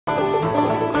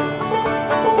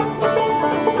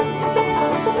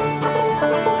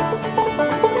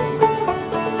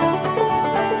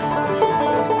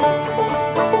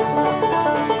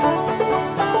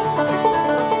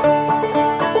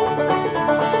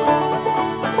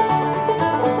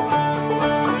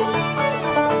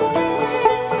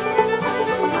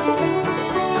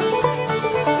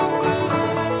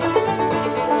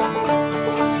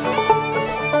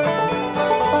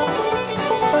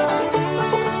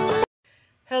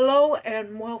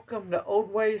and welcome to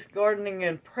Old Ways Gardening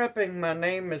and Prepping. My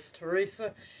name is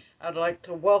Teresa. I'd like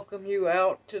to welcome you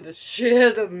out to the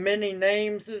shed of many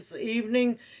names this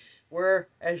evening, where,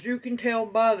 as you can tell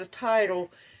by the title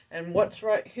and what's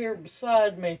right here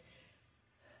beside me,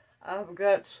 I've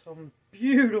got some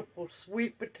beautiful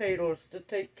sweet potatoes to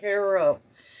take care of.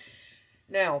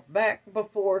 Now, right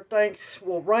before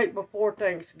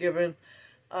Thanksgiving,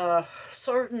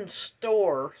 certain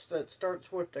stores that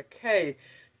starts with a K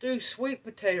do sweet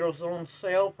potatoes on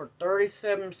sale for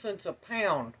 37 cents a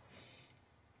pound.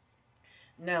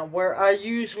 Now, where I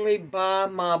usually buy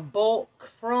my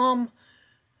bulk from,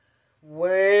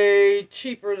 way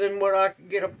cheaper than what I could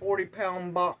get a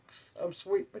 40-pound box of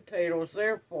sweet potatoes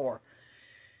there for.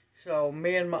 So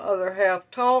me and my other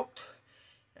half talked,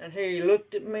 and he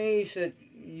looked at me, he said,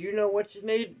 "You know what you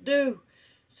need to do."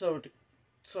 So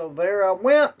there I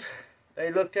went.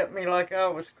 They looked at me like I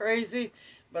was crazy,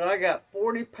 but I got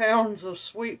 40 pounds of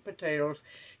sweet potatoes,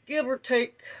 give or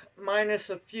take minus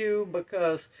a few,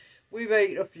 because we've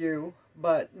ate a few,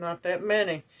 but not that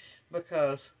many,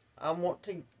 because I want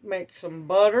to make some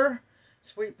butter.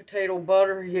 Sweet potato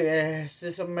butter, yes,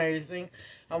 it's amazing.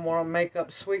 I want to make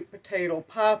up sweet potato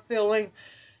pie filling,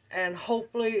 and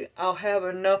hopefully I'll have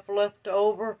enough left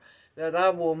over that I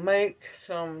will make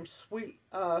some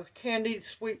candied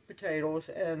sweet potatoes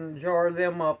and jar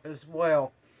them up as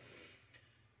well.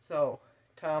 So,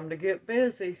 time to get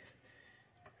busy.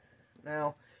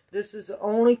 Now, this is the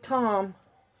only time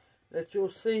that you'll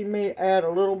see me add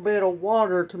a little bit of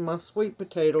water to my sweet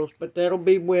potatoes, but that'll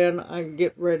be when I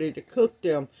get ready to cook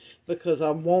them, because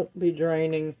I won't be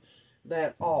draining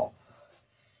that off.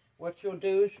 What you'll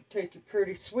do is you take your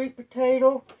pretty sweet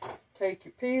potato, take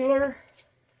your peeler,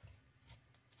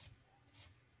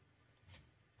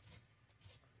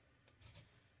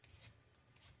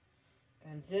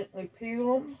 and gently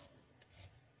peel them.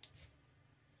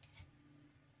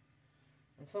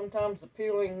 And sometimes the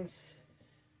peelings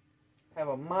have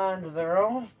a mind of their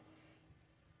own.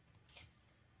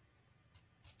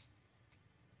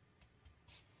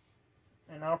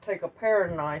 And I'll take a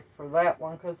paring knife for that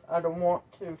one, because I don't want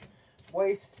to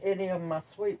waste any of my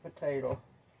sweet potato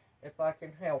if I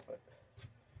can help it.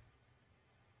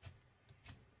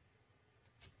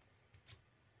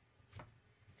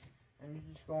 And you're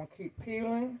just going to keep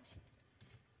peeling.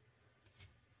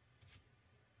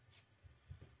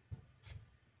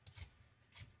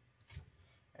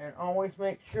 And always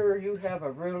make sure you have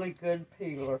a really good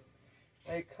peeler.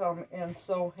 They come in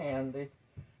so handy.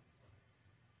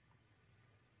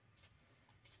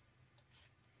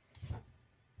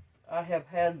 I have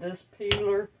had this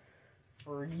peeler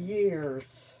for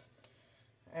years.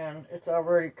 And it's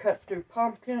already cut through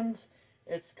pumpkins.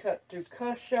 It's cut through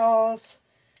cushaws.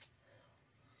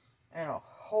 And a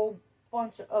whole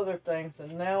bunch of other things.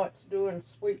 And now it's doing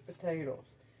sweet potatoes.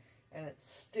 And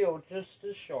it's still just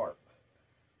as sharp.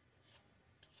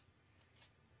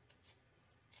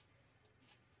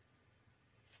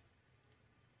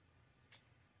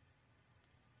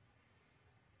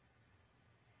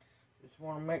 Just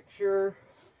want to make sure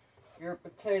your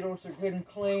potatoes are getting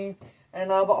clean.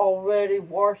 And I've already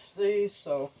washed these,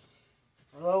 so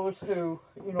for those who,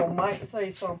 might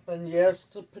say something, yes,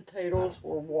 the potatoes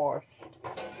were washed.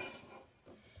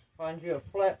 Find you a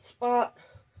flat spot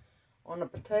on the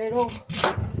potato,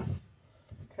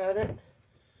 cut it.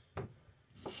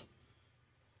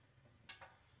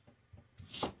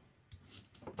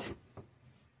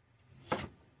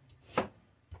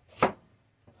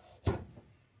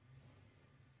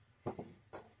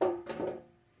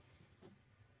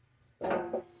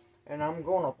 And I'm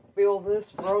going to fill this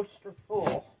roaster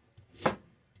full.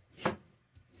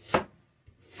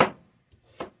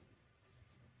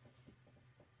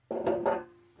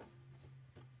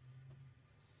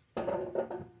 I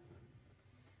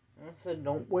said,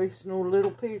 don't waste no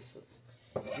little pieces.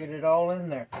 Get it all in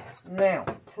there. Now,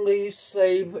 please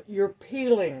save your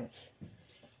peelings.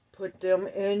 Put them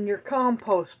in your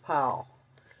compost pile.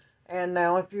 And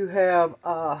now if you have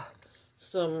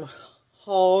some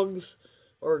hogs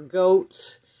or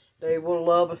goats, they will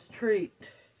love a treat.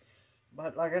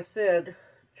 But like I said,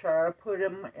 try to put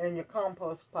them in your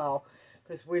compost pile,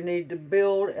 because we need to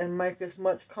build and make as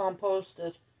much compost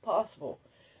as possible.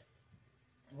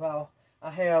 Well,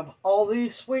 I have all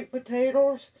these sweet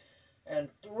potatoes and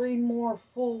 3 more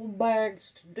full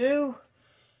bags to do.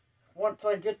 Once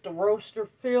I get the roaster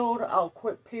filled, I'll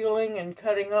quit peeling and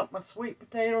cutting up my sweet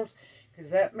potatoes,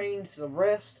 because that means the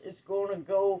rest is going to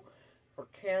go for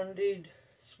candied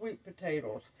sweet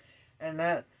potatoes. And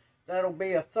that'll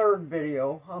be a third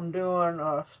video. I'm doing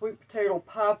a sweet potato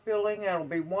pie filling. That'll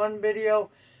be one video.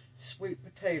 sweet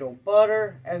potato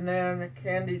butter, and then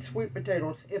candied sweet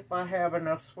potatoes if I have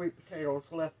enough sweet potatoes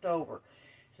left over.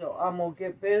 So I'm going to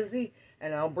get busy,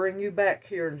 and I'll bring you back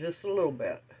here in just a little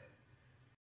bit.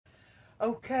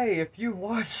 Okay, if you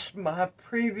watched my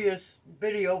previous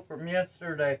video from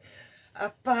yesterday,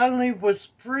 I finally was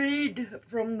freed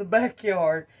from the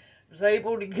backyard. Was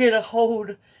able to get a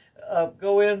hold of,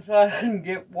 go inside and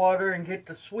get water and get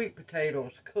the sweet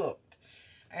potatoes cooked.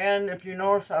 And if you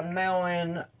notice, I'm now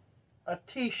in a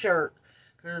t-shirt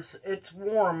because it's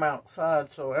warm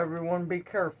outside, so everyone be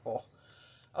careful.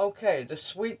 Okay, the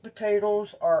sweet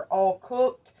potatoes are all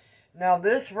cooked. Now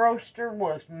this roaster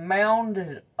was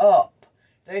mounded up.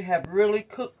 They have really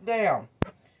cooked down.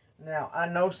 Now I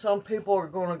know some people are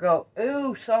going to go,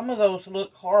 ooh, some of those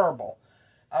look horrible.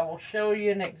 I will show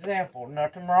you an example.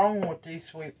 Nothing wrong with these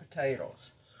sweet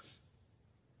potatoes.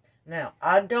 Now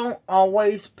I don't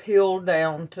always peel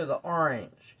down to the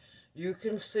orange. You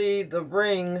can see the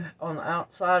ring on the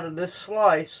outside of this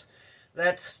slice.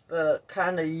 That's the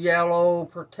kind of yellow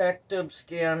protective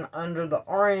skin under the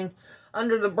orange,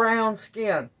 under the brown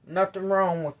skin. Nothing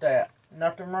wrong with that.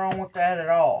 Nothing wrong with that at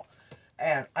all.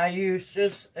 And I used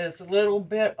just as little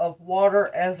bit of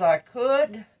water as I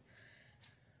could.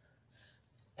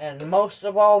 And most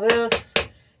of all this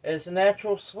is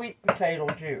natural sweet potato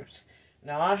juice.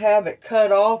 Now I have it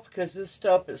cut off because this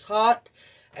stuff is hot.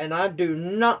 And I do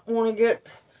not want to get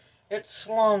it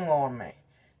slung on me.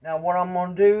 Now what I'm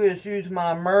going to do is use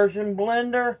my immersion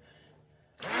blender.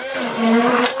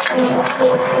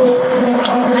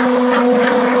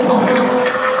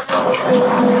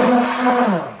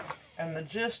 And the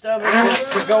gist of it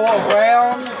is to go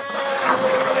around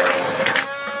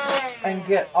and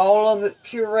get all of it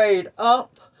pureed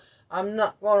up. I'm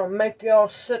not going to make y'all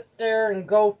sit there and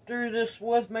go through this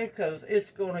with me because it's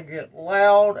going to get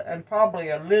loud and probably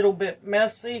a little bit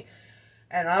messy.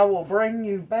 And I will bring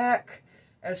you back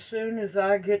as soon as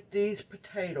I get these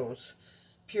potatoes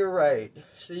pureed.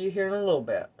 See you here in a little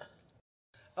bit.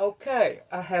 Okay,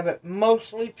 I have it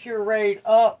mostly pureed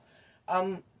up.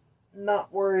 I'm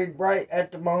not worried right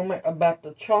at the moment about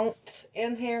the chunks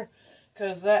in here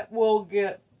because that will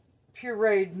get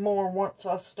pureed more once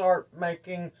I start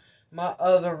making my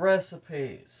other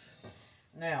recipes.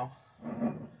 Now,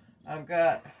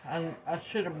 I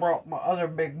should have brought my other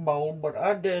big bowl, but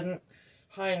I didn't.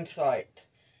 Hindsight.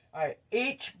 Alright,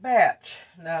 each batch.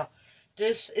 Now,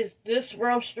 this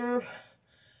roaster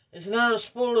is not as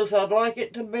full as I'd like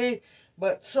it to be,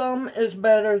 but some is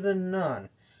better than none.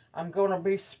 I'm going to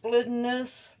be splitting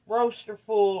this roaster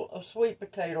full of sweet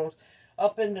potatoes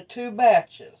up into 2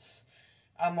 batches.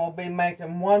 I'm going to be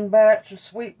making 1 batch of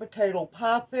sweet potato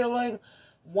pie filling,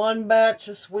 1 batch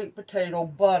of sweet potato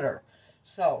butter.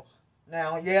 So,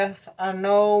 now, yes, I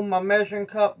know my measuring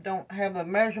cup don't have the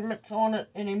measurements on it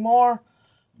anymore,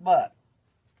 but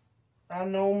I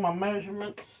know my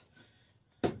measurements.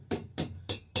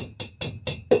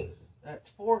 That's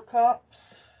 4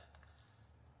 cups.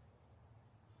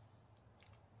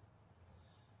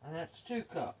 And that's 2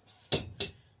 cups.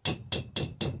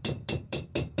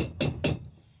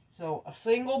 So a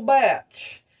single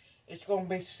batch is going to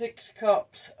be 6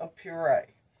 cups of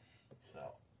puree.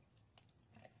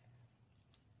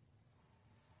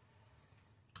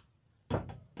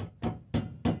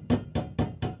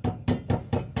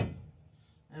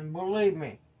 And believe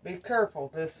me, be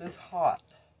careful, this is hot.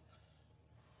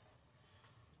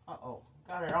 Uh-oh,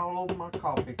 got it all over my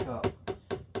coffee cup.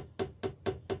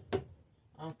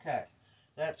 Okay,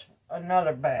 that's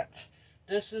another batch.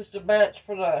 This is the batch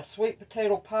for the sweet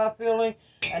potato pie filling,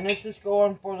 and this is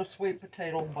going for the sweet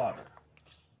potato butter.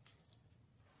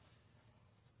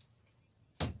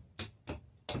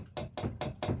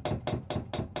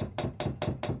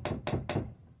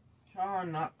 Try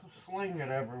not to sling it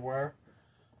everywhere,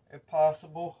 if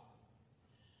possible.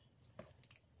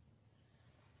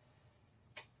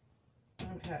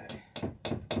 Okay.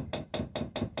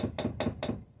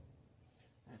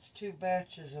 That's 2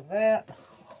 batches of that.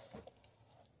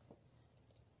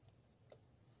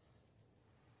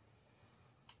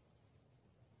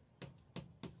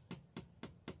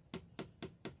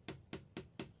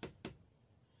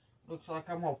 Looks like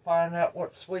I'm going to find out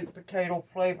what sweet potato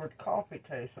flavored coffee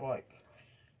tastes like.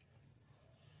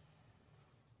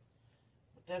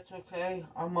 But that's okay.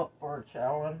 I'm up for a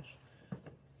challenge.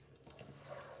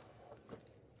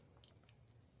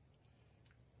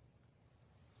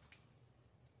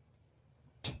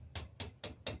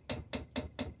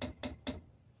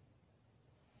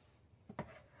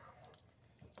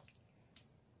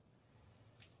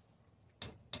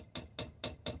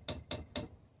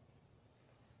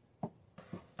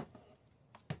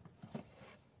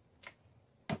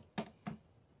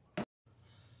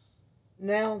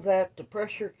 Now that the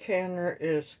pressure canner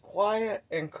is quiet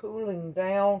and cooling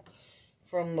down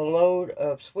from the load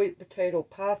of sweet potato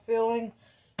pie filling,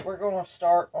 we're going to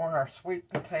start on our sweet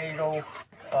potato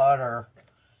butter.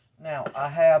 Now, I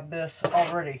have this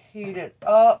already heated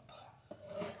up.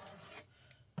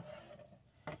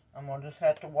 I'm going to just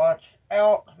have to watch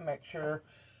out, make sure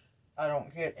I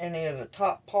don't get any of the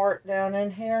top part down in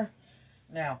here.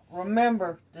 Now,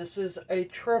 remember, this is a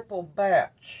triple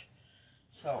batch.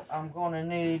 So, I'm going to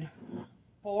need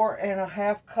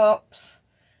 4.5 cups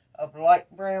of light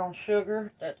brown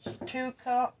sugar. That's 2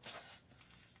 cups.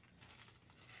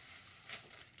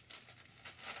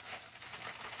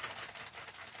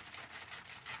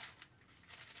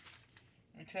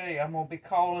 Let me tell you, I'm going to be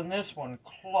calling this one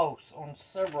close on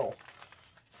several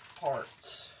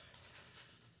parts.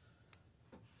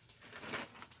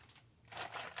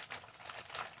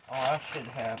 Oh, I should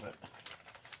have it.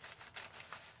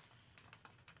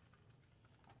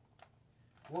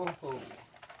 Woohoo.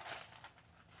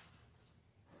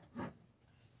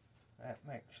 That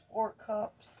makes 4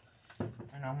 cups.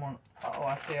 And I'm going to, oh,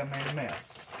 I see I made a mess.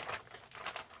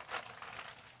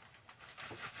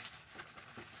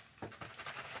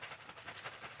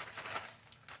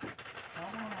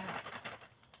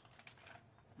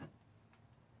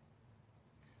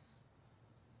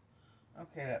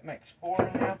 Okay, that makes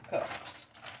 4.5 cups.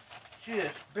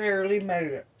 Just barely made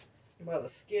it by the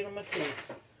skin of my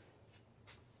teeth.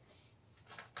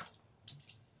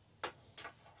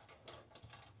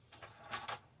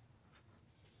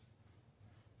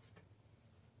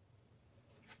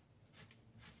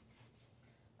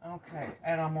 Okay,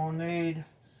 and I'm going to need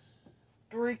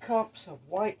 3 cups of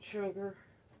white sugar.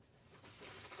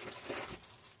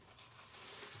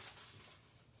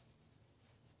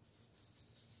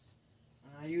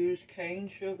 I use cane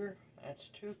sugar. That's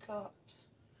 2 cups.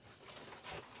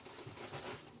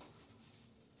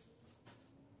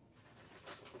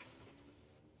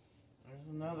 There's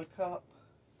another cup.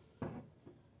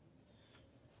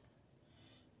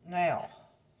 Now,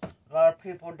 a lot of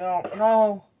people don't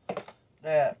know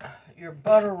that your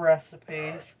butter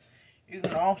recipes, you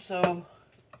can also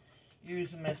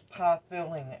use them as pie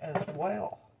filling as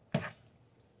well.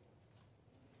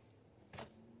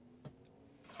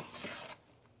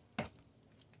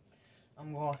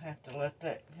 I'm going to have to let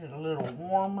that get a little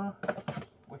warmer,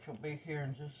 which will be here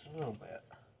in just a little bit.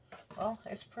 Well,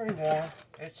 it's pretty warm.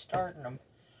 It's starting to.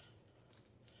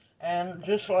 And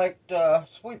just like the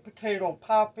sweet potato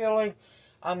pie filling,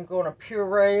 I'm going to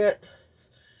puree it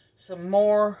some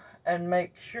more and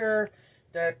make sure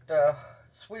that the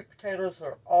sweet potatoes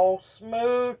are all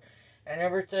smooth and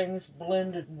everything's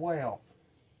blended well.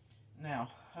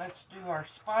 Now, let's do our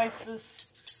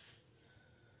spices.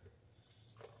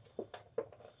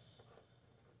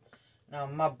 Now,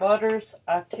 my butters,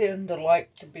 I tend to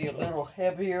like to be a little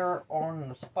heavier on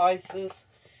the spices.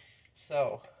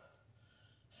 So,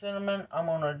 cinnamon, I'm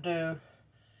going to do,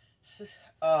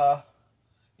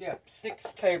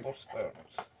 6 tablespoons.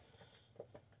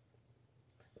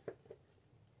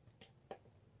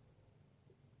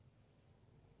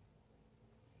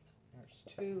 There's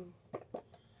 2.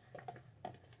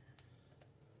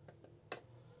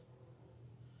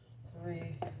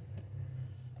 3.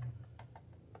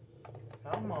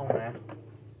 Come on now.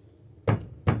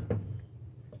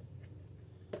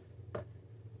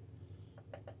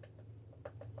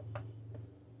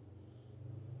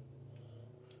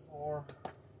 4.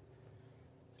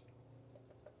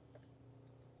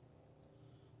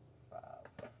 5.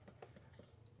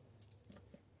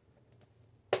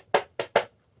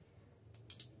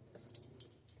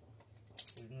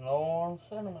 Low on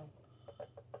cinnamon.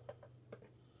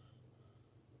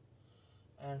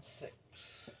 And 6.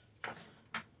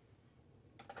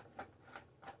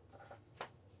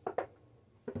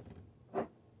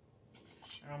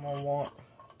 I'm going to want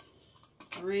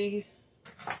 3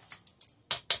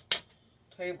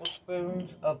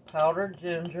 tablespoons of powdered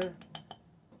ginger.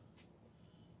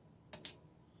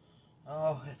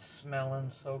 Oh, it's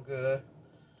smelling so good.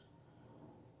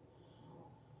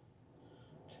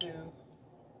 2.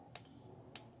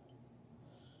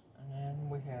 And then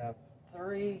we have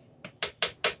 3.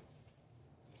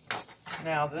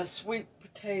 Now, this sweet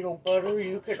potato butter,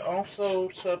 you can also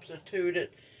substitute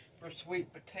it for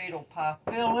sweet potato pie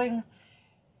filling.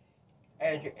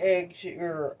 Add your eggs,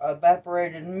 your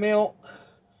evaporated milk,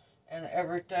 and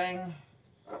everything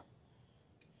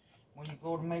when you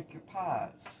go to make your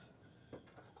pies.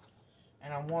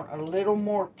 And I want a little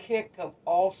more kick of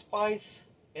allspice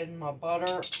in my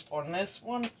butter on this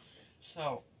one.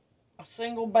 So, a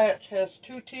single batch has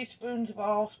 2 teaspoons of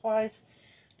allspice.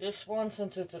 This one,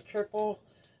 since it's a triple,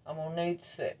 I'm going to need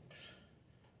 6.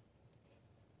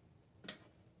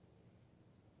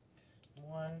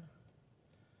 1,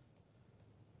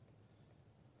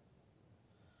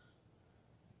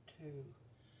 2,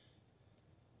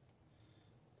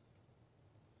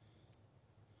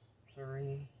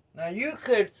 3. Now you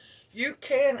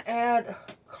can add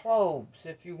cloves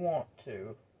if you want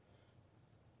to.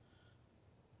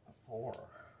 4.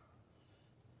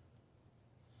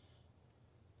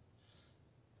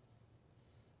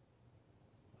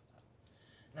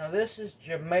 Now this is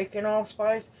Jamaican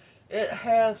allspice. It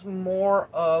has more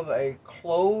of a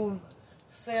clove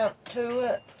scent to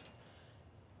it,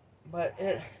 but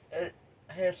it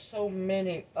has so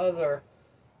many other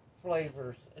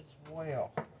flavors as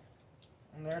well.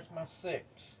 And there's my 6.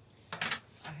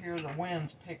 I hear the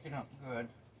wind's picking up good.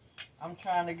 I'm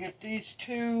trying to get these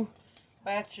 2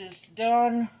 batches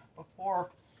done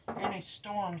before any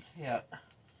storms hit.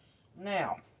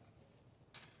 Now,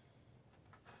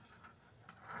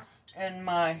 in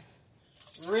my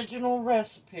original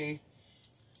recipe,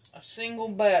 a single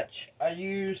batch, I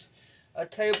use a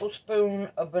tablespoon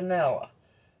of vanilla.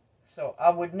 So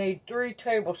I would need 3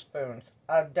 tablespoons.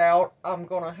 I doubt I'm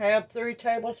going to have 3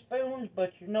 tablespoons,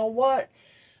 but you know what?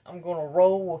 I'm going to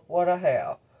roll with what I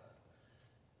have.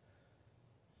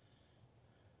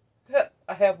 Yep,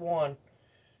 I have 1.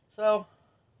 So,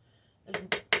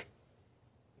 it's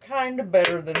kind of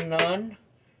better than none.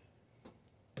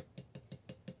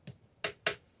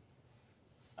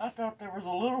 I thought there was a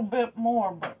little bit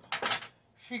more, but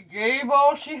she gave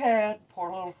all she had,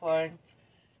 poor little thing.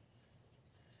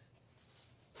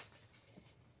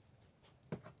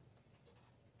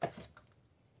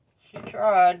 She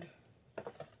tried.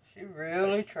 She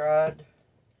really tried.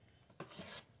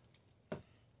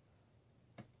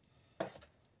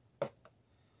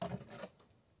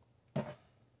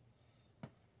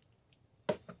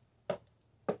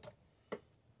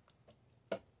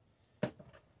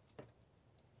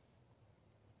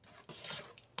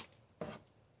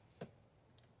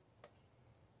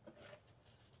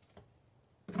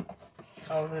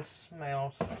 Oh, this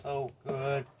smells so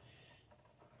good.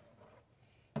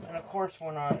 And of course,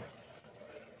 when I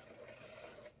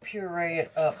puree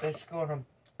it up, it's going to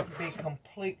be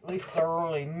completely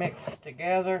thoroughly mixed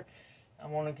together. I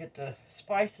want to get the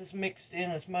spices mixed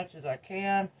in as much as I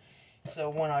can, so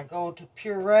when I go to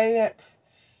puree it,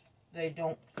 they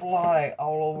don't fly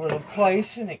all over the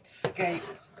place and escape.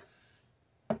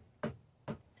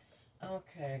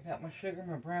 Okay, I got my sugar,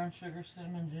 my brown sugar,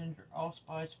 cinnamon, ginger,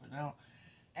 allspice, vanilla.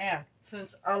 And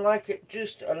since I like it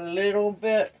just a little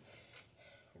bit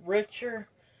richer,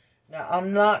 now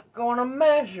I'm not going to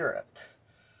measure it,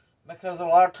 because a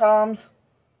lot of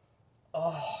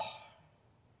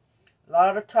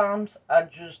times I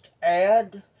just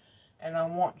add, and I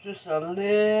want just a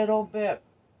little bit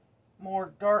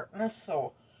more darkness,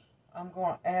 so I'm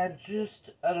going to add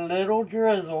just a little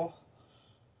drizzle,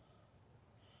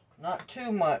 not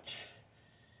too much.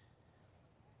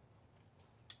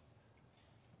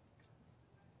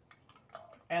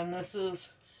 And this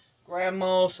is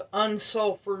Grandma's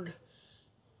unsulfured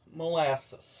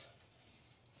molasses.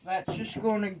 That's just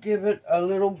going to give it a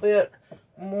little bit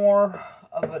more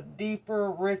of a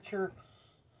deeper, richer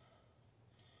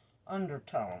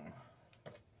undertone.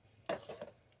 I'm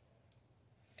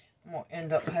going to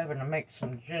end up having to make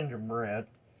some gingerbread.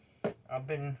 I've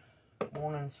been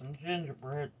wanting some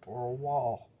gingerbread for a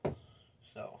while.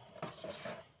 So,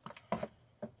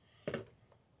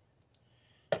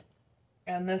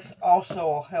 and this also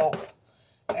will help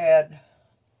add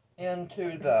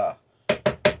into the,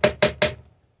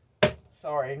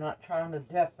 sorry, not trying to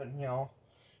deafen y'all.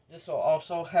 This will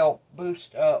also help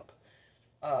boost up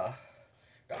the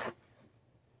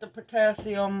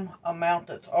potassium amount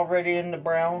that's already in the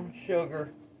brown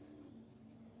sugar.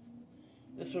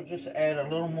 This will just add a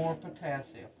little more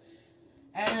potassium.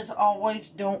 And as always,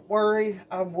 don't worry,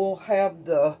 I will have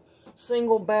the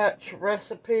single batch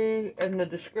recipe in the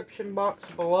description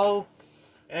box below.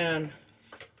 And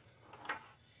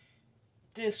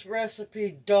this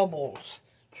recipe doubles,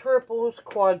 triples,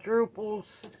 quadruples.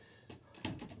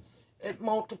 It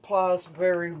multiplies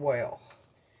very well.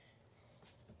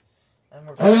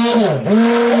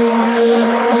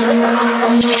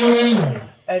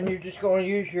 And you're just going to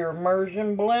use your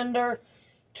immersion blender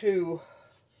to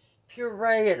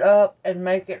puree it up and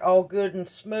make it all good and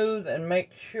smooth, and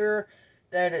make sure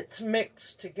that it's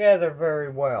mixed together very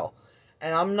well.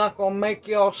 And I'm not going to make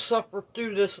y'all suffer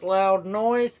through this loud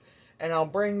noise, and I'll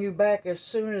bring you back as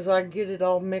soon as I get it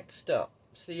all mixed up.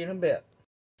 See you in a bit.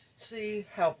 See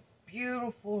how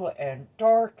beautiful and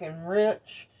dark and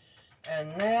rich.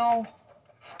 And now,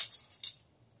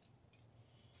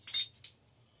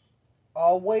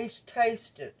 always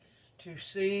taste it to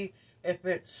see if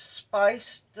it's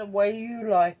spiced the way you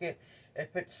like it,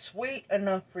 if it's sweet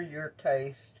enough for your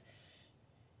taste.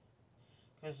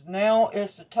 Because now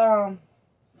is the time.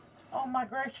 Oh my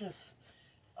gracious,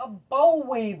 a boll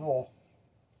weevil.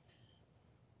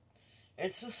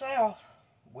 It's the South.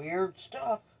 Weird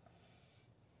stuff.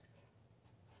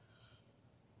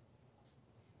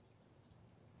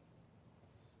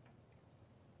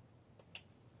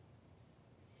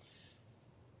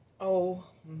 Oh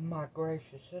my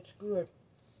gracious, that's good.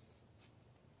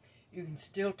 You can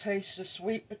still taste the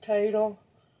sweet potato.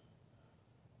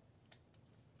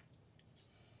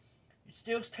 You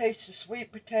still taste the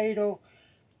sweet potato.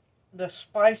 The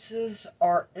spices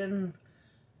are in,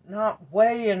 not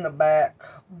way in the back,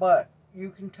 but you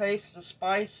can taste the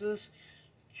spices.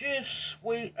 Just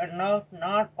sweet enough,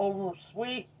 not over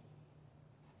sweet.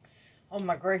 Oh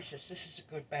my gracious, this is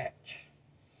a good batch.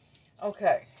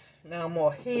 Okay, now I'm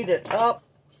going to heat it up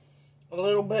a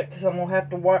little bit because I'm going to have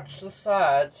to watch the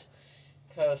sides.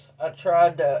 Because I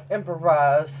tried to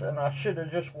improvise and I should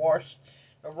have just washed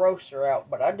the roaster out,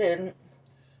 but I didn't.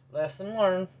 Lesson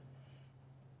learned.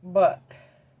 But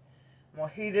I'm going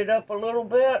to heat it up a little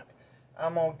bit.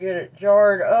 I'm going to get it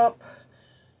jarred up.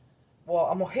 Well,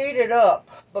 I'm going to heat it up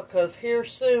because here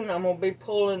soon I'm going to be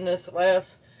pulling this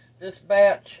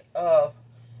batch of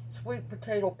sweet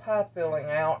potato pie filling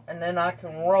out, and then I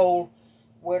can roll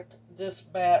with this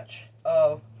batch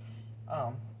of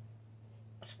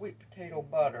sweet potato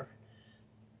butter.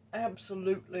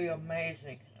 Absolutely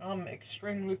amazing. I'm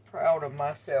extremely proud of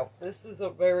myself. This is a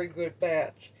very good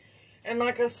batch. And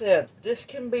like I said, this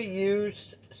can be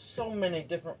used so many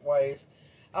different ways.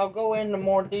 I'll go into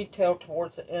more detail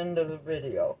towards the end of the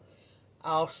video.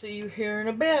 I'll see you here in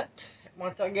a bit.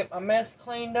 Once I get my mess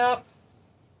cleaned up,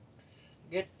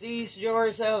 get these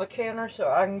jars out of the canner so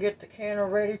I can get the canner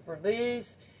ready for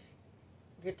these.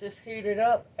 Get this heated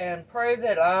up and pray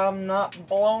that I'm not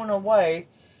blown away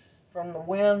from the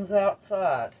winds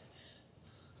outside.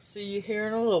 See you here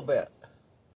in a little bit.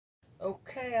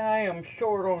 Okay, I am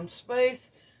short on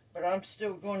space, but I'm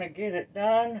still going to get it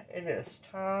done. It is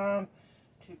time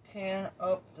to can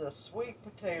up the sweet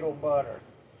potato butter.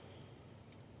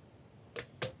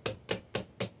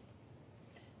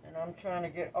 And I'm trying to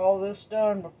get all this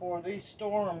done before these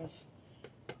storms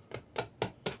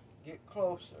get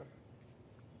closer.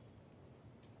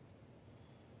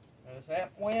 As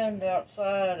that wind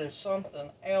outside is something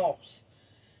else.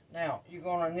 Now, you're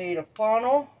going to need a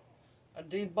funnel, a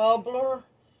debubbler,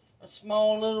 a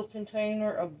small little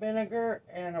container of vinegar,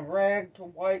 and a rag to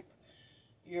wipe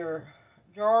your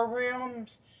jar rims,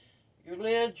 your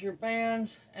lids, your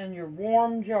bands, and your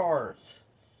warm jars.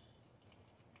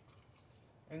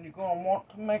 And you're going to want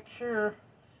to make sure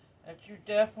that you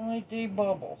definitely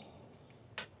debubble.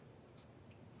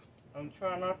 And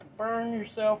try not to burn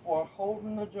yourself while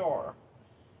holding the jar.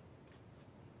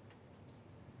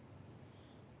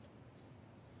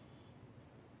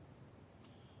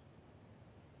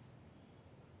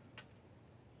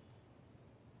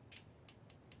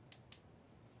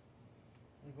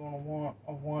 You're going to want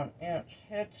a 1-inch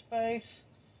headspace.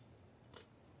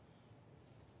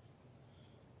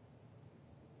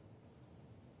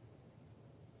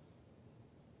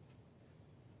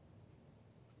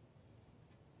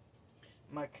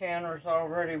 My canner's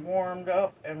already warmed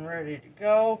up and ready to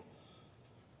go.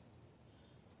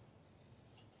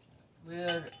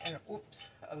 Lid and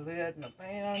a lid and a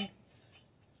band.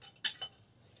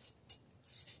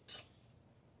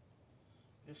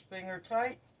 Just finger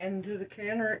tight, into the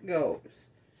canner it goes.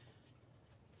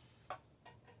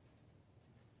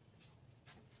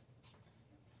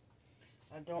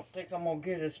 I don't think I'm going to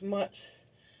get as much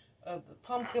of the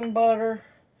pumpkin butter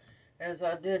as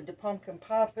I did the pumpkin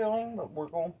pie filling, but we're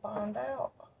going to find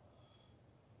out.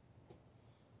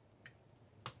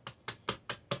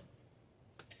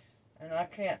 And I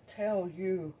can't tell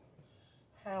you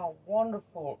how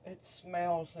wonderful it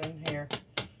smells in here.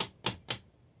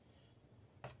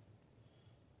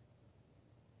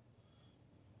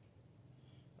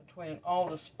 Between all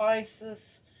the spices,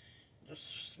 the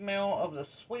smell of the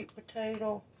sweet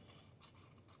potato,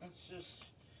 it's just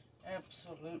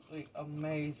absolutely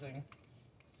amazing.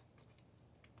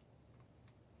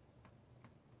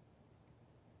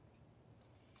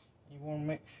 You want to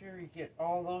make sure you get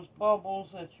all those bubbles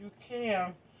that you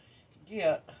can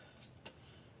get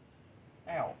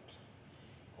out.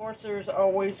 Of course, there's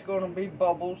always going to be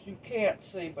bubbles you can't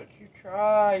see, but you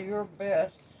try your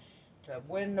best to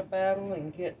win the battle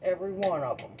and get every one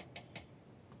of them.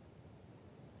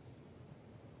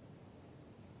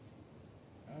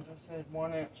 As I said,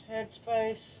 1-inch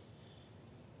headspace.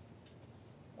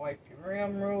 Wipe your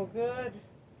rim real good.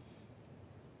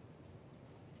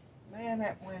 Man,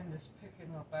 that wind is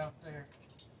picking up out there.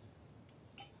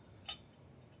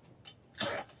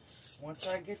 Once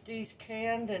I get these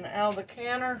canned and out of the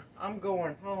canner, I'm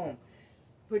going home.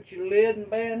 Put your lid and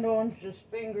band on, just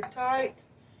finger tight,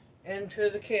 into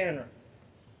the canner.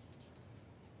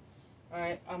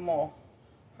 Alright, I'm going to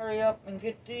hurry up and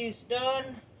get these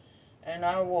done, and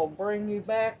I will bring you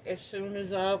back as soon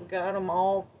as I've got them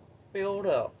all filled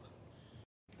up.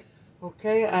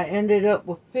 Okay, I ended up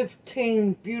with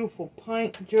 15 beautiful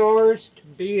pint jars to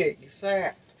be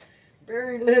exact.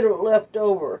 Very little left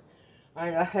over.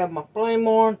 I have my flame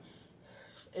on.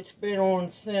 It's been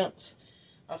on since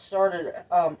I started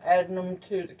adding them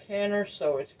to the canner,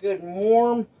 so it's good and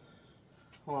warm.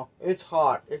 Well, it's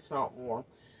hot. It's not warm.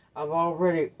 I've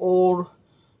already oiled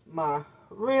my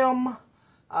rim.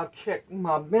 I've checked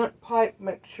my vent pipe,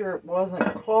 make sure it wasn't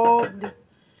clogged.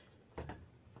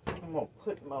 I'm going to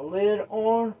put my lid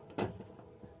on.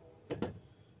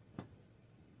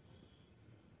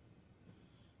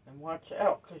 And watch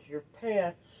out, because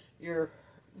your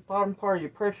bottom part of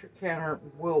your pressure canner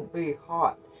will be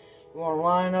hot. You want to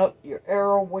line up your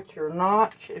arrow with your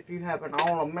notch if you have an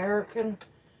All-American.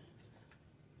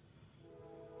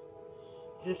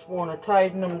 Just want to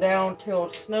tighten them down till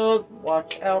it's snug.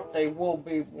 Watch out, they will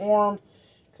be warm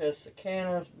because the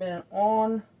canner's been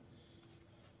on.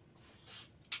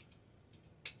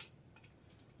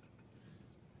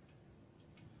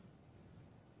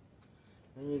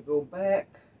 Then you go back,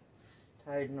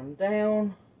 tighten them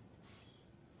down,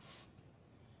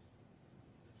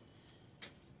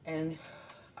 and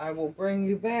I will bring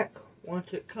you back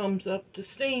once it comes up to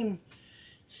steam.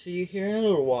 See you here in a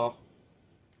little while.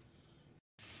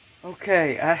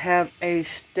 Okay, I have a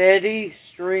steady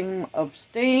stream of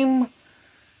steam.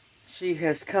 She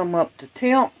has come up to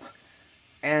temp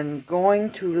and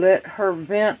going to let her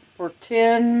vent for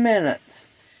 10 minutes.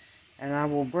 And I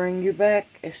will bring you back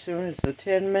as soon as the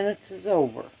 10 minutes is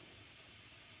over.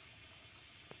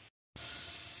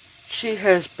 She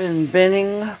has been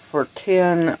venting for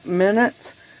 10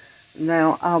 minutes.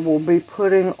 Now I will be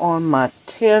putting on my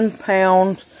 10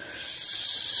 pound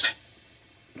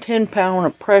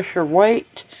of pressure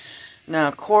weight. Now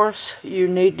of course you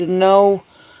need to know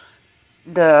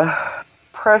the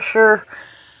pressure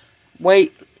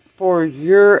weight for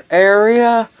your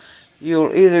area.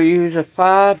 You'll either use a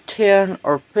 5, 10,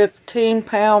 or 15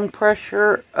 pound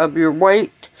pressure of your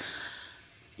weight.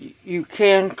 You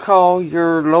can call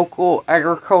your local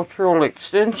agricultural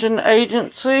extension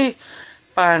agency.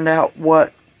 Find out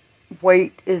what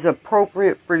weight is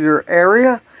appropriate for your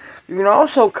area. You can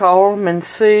also call them and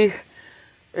see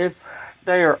if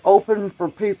they are open for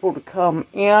people to come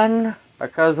in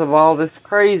because of all this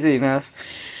craziness.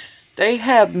 They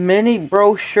have many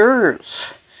brochures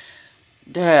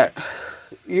that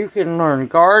you can learn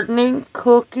gardening,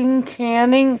 cooking,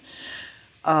 canning,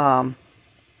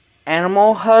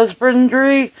 animal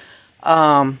husbandry,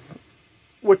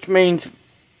 which means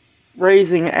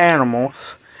raising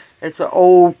animals. It's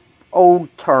an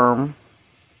old term.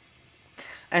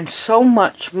 And so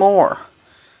much more.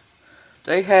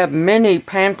 They have many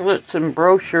pamphlets and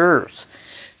brochures.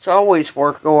 It's always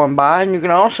worth going by. And you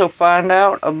can also find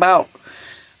out about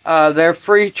their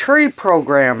free tree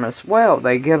program as well.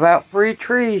 They give out free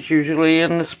trees usually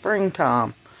in the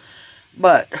springtime.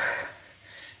 But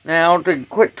now to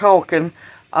quit talking,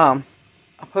 I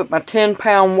put my 10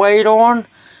 pound weight on.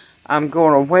 I'm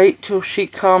going to wait till she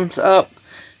comes up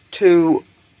to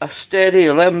a steady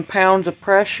 11 pounds of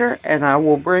pressure, and I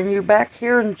will bring you back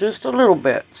here in just a little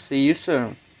bit. See you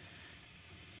soon.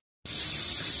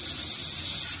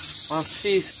 Well,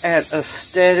 she's at a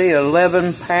steady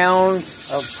 11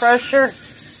 pounds of pressure,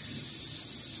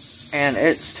 and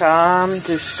it's time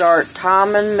to start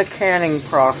timing the canning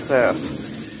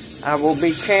process. I will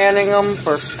be canning them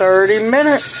for 30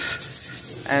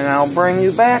 minutes, and I'll bring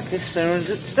you back as soon as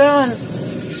it's done.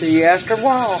 See you after a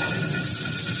while.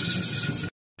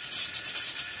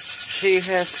 She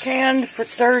has canned for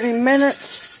 30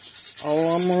 minutes.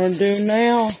 All I'm going to do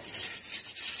now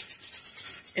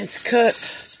is cut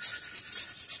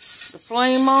the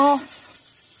flame off.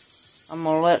 I'm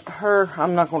going to let her,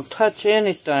 I'm not going to touch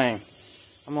anything.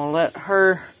 I'm going to let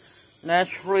her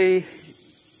naturally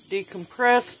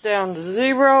decompress down to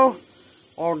 0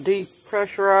 or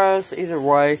depressurize, either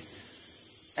way.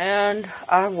 And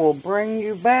I will bring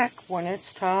you back when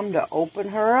it's time to open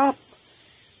her up.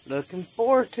 Looking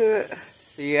forward to it.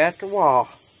 See you after a while.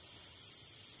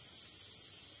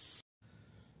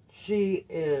 She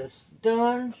is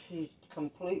done. She's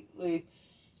completely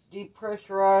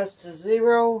depressurized to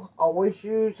 0. Always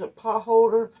use a pot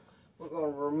holder. We're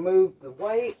going to remove the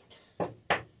weight.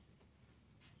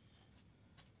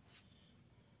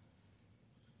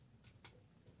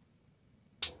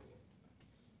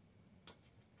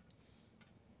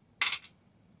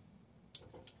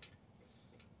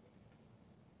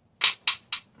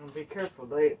 And be careful,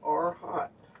 they are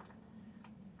hot.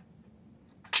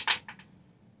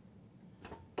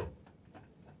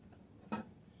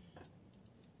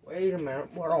 Wait a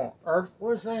minute, what on earth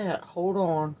was that? Hold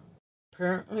on.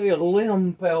 Apparently a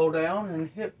limb fell down and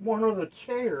hit one of the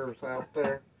chairs out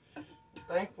there.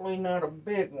 Thankfully not a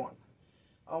big one.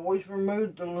 Always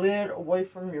remove the lid away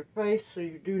from your face so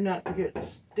you do not get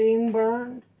steam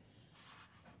burned.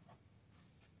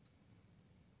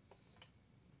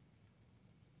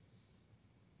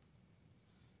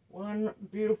 One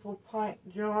beautiful pint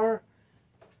jar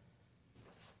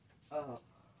of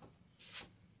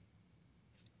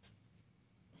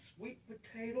sweet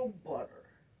potato butter.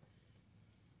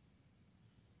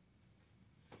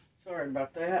 Sorry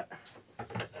about that.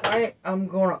 Alright, I'm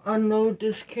going to unload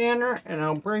this canner and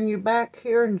I'll bring you back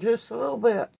here in just a little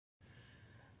bit.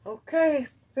 Okay,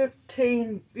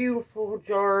 15 beautiful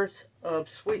jars of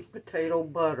sweet potato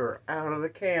butter out of the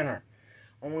canner.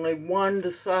 Only one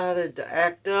decided to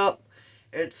act up.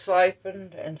 It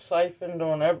siphoned and siphoned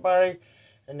on everybody,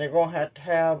 and they're going to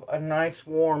have a nice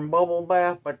warm bubble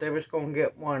bath, but they was going to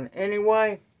get one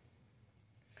anyway.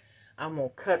 I'm going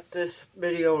to cut this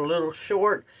video a little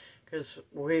short because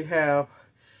we have,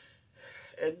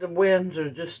 the winds are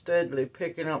just steadily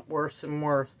picking up worse and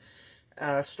worse.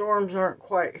 Storms aren't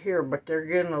quite here, but they're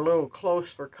getting a little close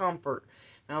for comfort.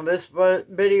 Now this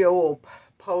video will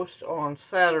post on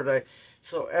Saturday.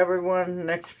 So everyone,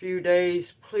 next few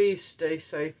days, please stay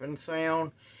safe and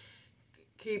sound.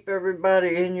 Keep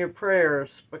everybody in your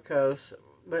prayers because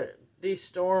these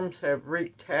storms have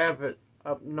wreaked havoc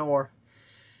up north.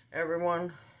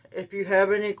 Everyone, if you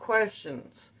have any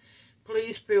questions,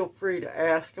 please feel free to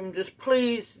ask them. Just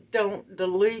please don't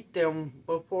delete them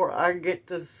before I get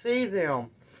to see them.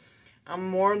 I'm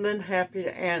more than happy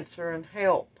to answer and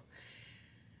help.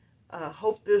 I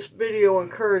hope this video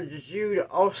encourages you to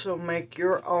also make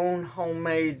your own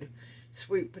homemade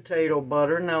sweet potato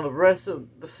butter. Now the rest of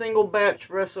the single batch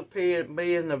recipe will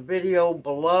be in the video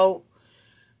below.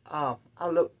 I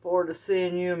look forward to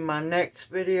seeing you in my next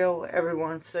video.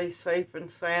 Everyone stay safe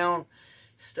and sound.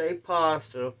 Stay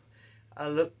positive. I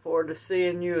look forward to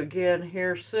seeing you again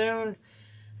here soon.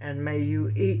 And may you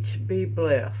each be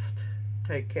blessed.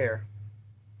 Take care.